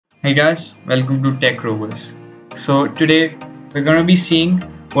Hey guys, welcome to Tech Rovers. So today we're going to be seeing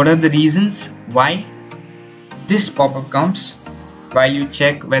what are the reasons why this pop-up comes while you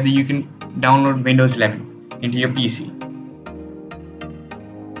check whether you can download Windows 11 into your PC.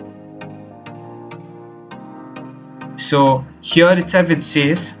 So here itself it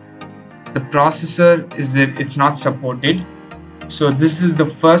says the processor it's not supported. So this is the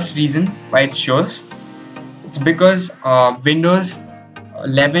first reason why it shows. It's because Windows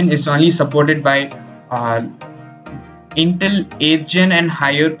 11 is only supported by Intel 8th gen and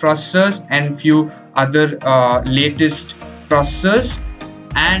higher processors and few other latest processors,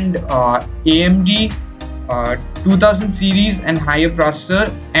 and AMD 2000 series and higher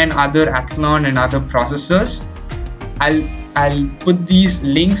processor and other Athlon and other processors. I'll put these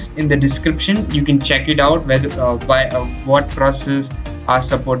links in the description. You can check it out whether what processors are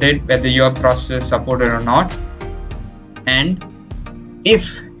supported, whether your processor is supported or not, and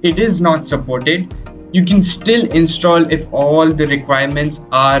if it is not supported, you can still install if all the requirements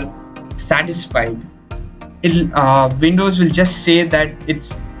are satisfied. Windows will just say that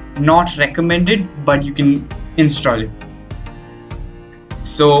it's not recommended, but you can install it.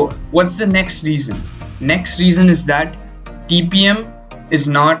 So what's the next reason? Next reason is that TPM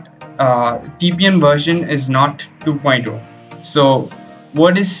version is not 2.0. So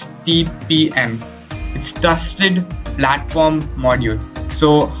what is TPM? It's Trusted Platform Module.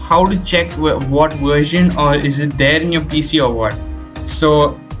 So how to check what version, or is it there in your PC or what?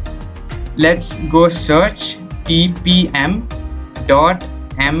 So let's go search tpm.msc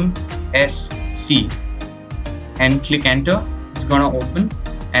and click enter. It's gonna open,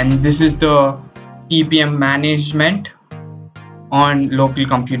 and this is the TPM management on local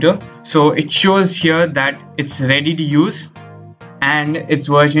computer. So it shows here that it's ready to use and it's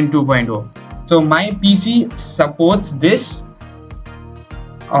version 2.0. So my PC supports this,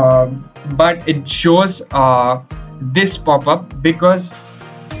 but it shows this pop-up because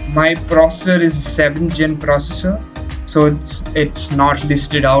my processor is 7th gen processor, so it's not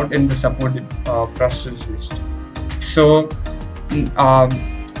listed out in the supported processors list. So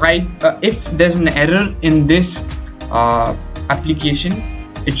if there's an error in this application,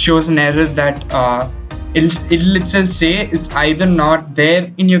 it shows an error that it'll itself say it's either not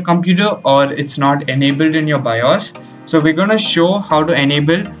there in your computer or it's not enabled in your BIOS. So we're gonna show how to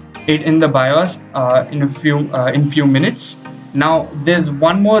enable it in the BIOS in few minutes. Now there's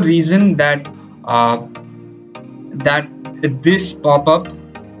one more reason that this pop-up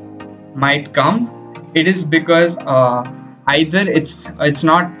might come. It is because either it's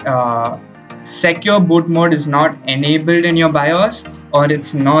not secure boot mode is not enabled in your BIOS, or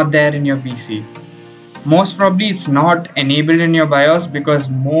it's not there in your PC. Most probably it's not enabled in your BIOS because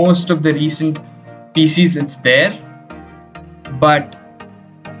most of the recent PCs it's there, but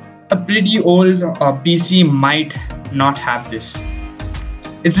a pretty old PC might not have this.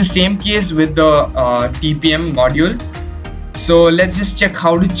 It's the same case with the TPM module. So let's just check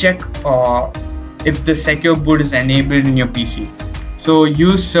how to check if the secure boot is enabled in your PC. So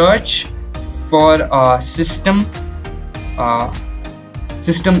use search for system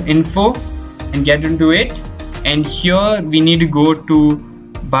info and get into it, and here we need to go to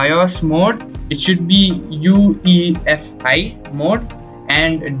BIOS mode. It should be UEFI mode,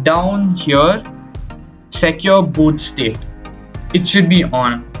 and down here secure boot state, it should be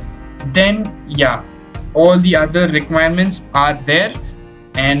on. Then yeah, all the other requirements are there,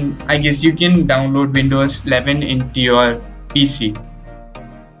 and I guess you can download Windows 11 into your PC.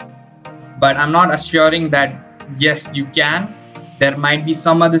 But I'm not assuring that yes you can. There might be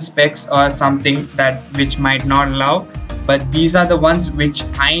some other specs or something which might not allow, but these are the ones which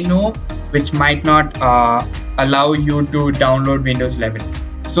I know which might not allow you to download Windows 11.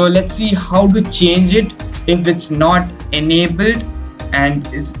 So let's see how to change it if it's not enabled and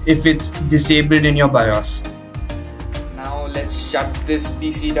if it's disabled in your BIOS. Now let's shut this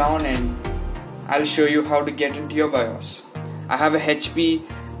PC down and I'll show you how to get into your BIOS. I have a HP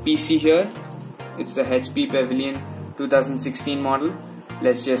PC here. It's a HP Pavilion 2016 model.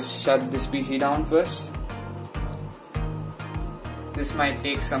 Let's just shut this PC down first. This might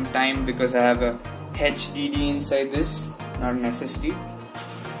take some time because I have a HDD inside this, not an SSD.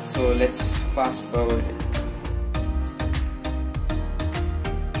 So let's fast forward it.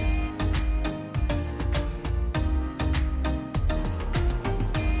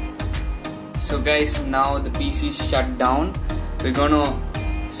 So guys, now the PC is shut down. We're gonna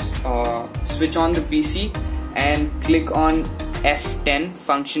switch on the PC and click on F10,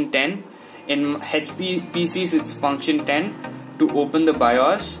 function 10. In HP PCs it's function 10 to open the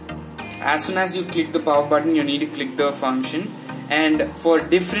BIOS. As soon as you click the power button, you need to click the function and for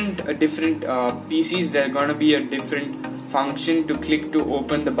different PCs there's gonna be a different function to click to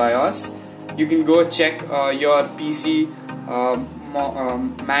open the BIOS. You can go check your PC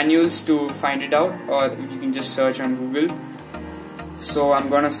manuals to find it out, or you can just search on Google. So I'm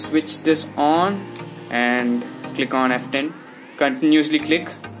gonna switch this on and click on F10, continuously click,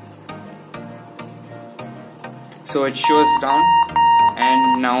 so it shows down,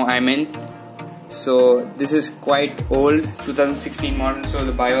 and now I'm in. So this is quite old, 2016 model, so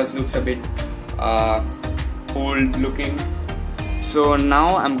the BIOS looks a bit old looking. So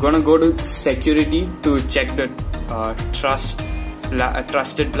now I'm gonna go to security to check the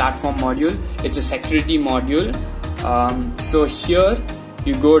trusted platform module. It's a security module. So here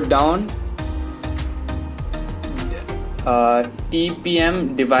you go down,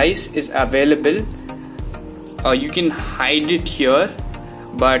 TPM device is available. You can hide it here,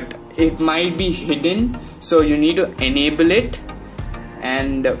 but it might be hidden, so you need to enable it,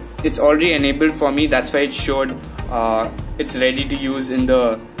 and it's already enabled for me. That's why it showed it's ready to use in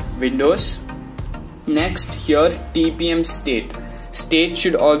the Windows. Next, here TPM state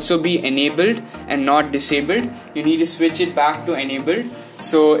should also be enabled and not disabled. You need to switch it back to enabled,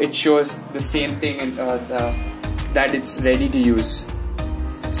 so it shows the same thing in, that it's ready to use.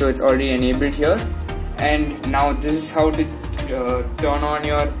 So it's already enabled here, and now this is how to turn on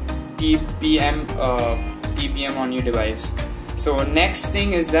your TPM on your device. So next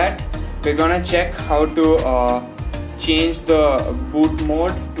thing is that we're gonna check how to change the boot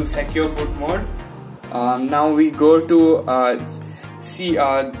mode to secure boot mode. Now we go to see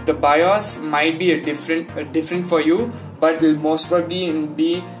the BIOS might be different for you, but will most probably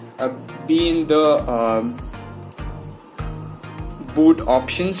be in the boot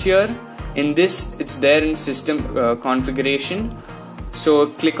options here. In this, it's there in system configuration. So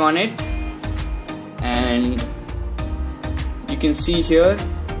click on it, and you can see here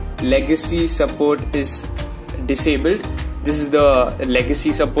legacy support is disabled. This is the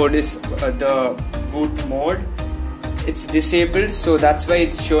legacy support is the boot mode. It's disabled, so that's why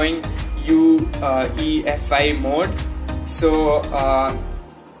it's showing UEFI mode. So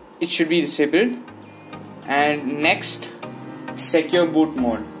it should be disabled. And next, secure boot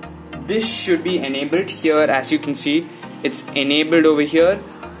mode. This should be enabled here. As you can see, it's enabled over here.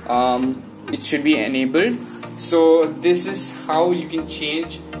 It should be enabled. So this is how you can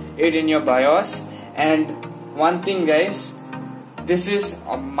change it in your BIOS. And one thing, guys, this is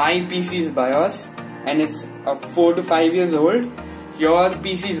my PC's BIOS, and it's 4 to 5 years old. Your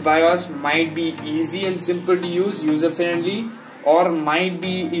PC's BIOS might be easy and simple to use, user friendly, or might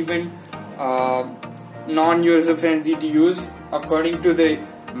be even non-user friendly to use according to the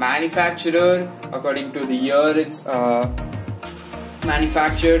manufacturer, according to the year it's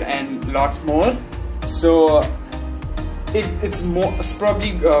manufactured, and lot more. So it's most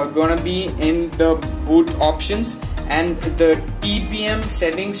probably gonna be in the boot options, and the TPM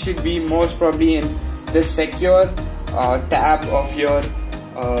settings should be most probably in the secure tab of your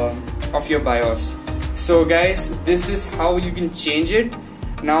BIOS. So guys, this is how you can change it.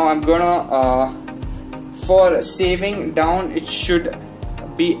 Now I'm gonna for saving down, it should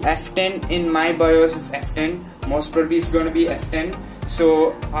be F10. In my BIOS it's F10, most probably it's gonna be F10.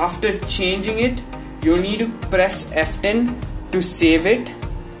 So after changing it, you need to press F10 to save it.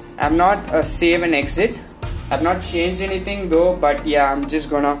 I'm not save and exit. I've not changed anything though, but yeah, I'm just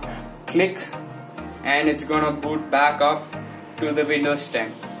gonna click and it's gonna boot back up to the Windows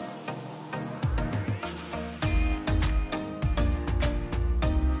 10.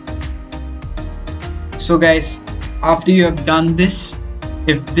 So guys, after you have done this,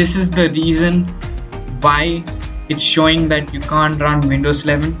 if this is the reason why it's showing that you can't run Windows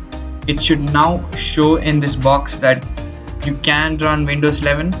 11, it should now show in this box that you can run Windows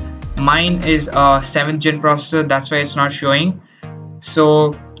 11. Mine is a 7th gen processor, that's why it's not showing.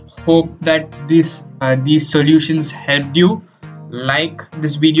 So hope that these solutions helped you. Like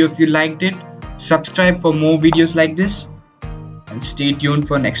this video if you liked it, subscribe for more videos like this, and stay tuned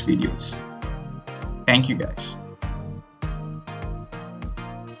for next videos. Thank you guys.